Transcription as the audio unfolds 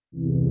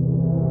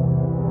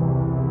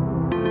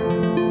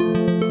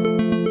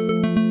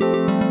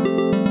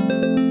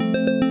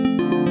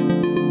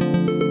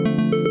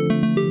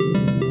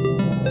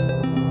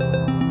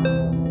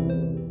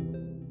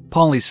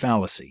Pauli's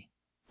Fallacy,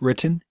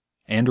 written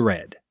and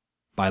read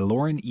by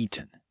Lauren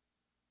Eaton.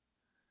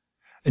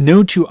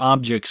 No two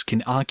objects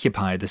can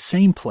occupy the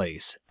same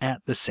place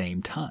at the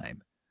same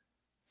time.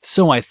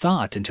 So I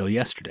thought until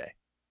yesterday.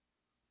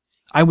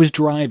 I was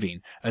driving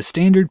a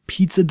standard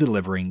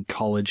pizza-delivering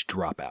college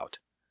dropout.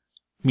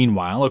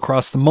 Meanwhile,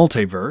 across the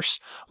multiverse,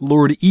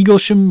 Lord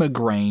Eaglesham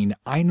Magraine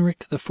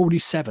Heinrich the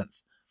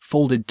 47th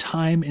folded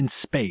time and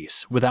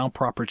space without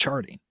proper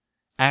charting,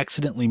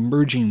 accidentally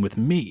merging with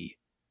me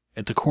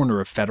at the corner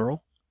of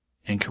Federal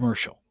and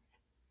Commercial.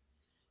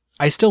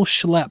 I still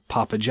schlep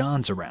Papa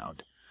John's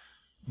around,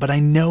 but I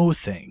know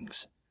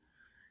things.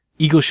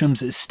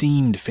 Eaglesham's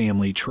esteemed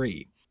family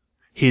tree,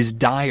 his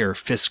dire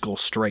fiscal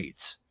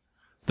straits,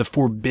 the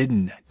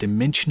forbidden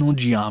dimensional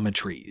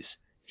geometries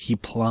he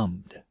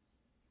plumbed.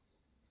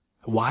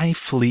 Why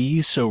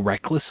flee so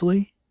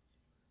recklessly?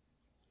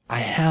 I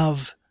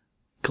have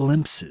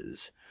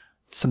glimpses,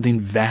 something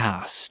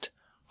vast,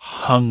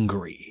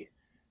 hungry,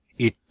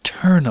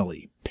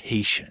 eternally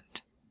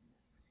patient.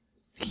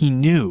 He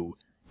knew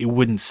it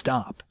wouldn't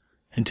stop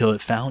until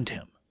it found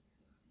him.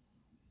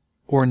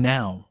 Or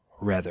now,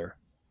 rather,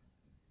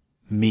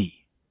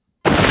 me.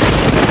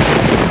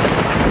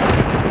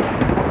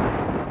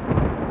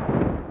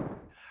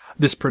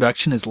 This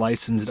production is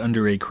licensed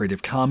under a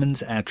Creative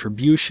Commons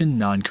Attribution,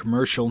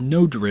 Non-Commercial,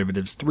 No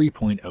Derivatives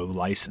 3.0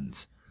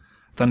 license.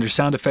 Thunder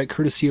sound effect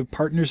courtesy of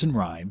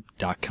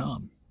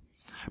partnersinrhyme.com.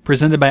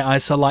 Presented by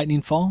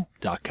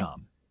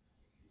ISawLightningFall.com.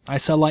 I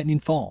Saw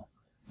Lightning Fall.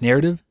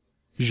 Narrative,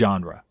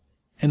 genre,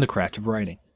 and the craft of writing.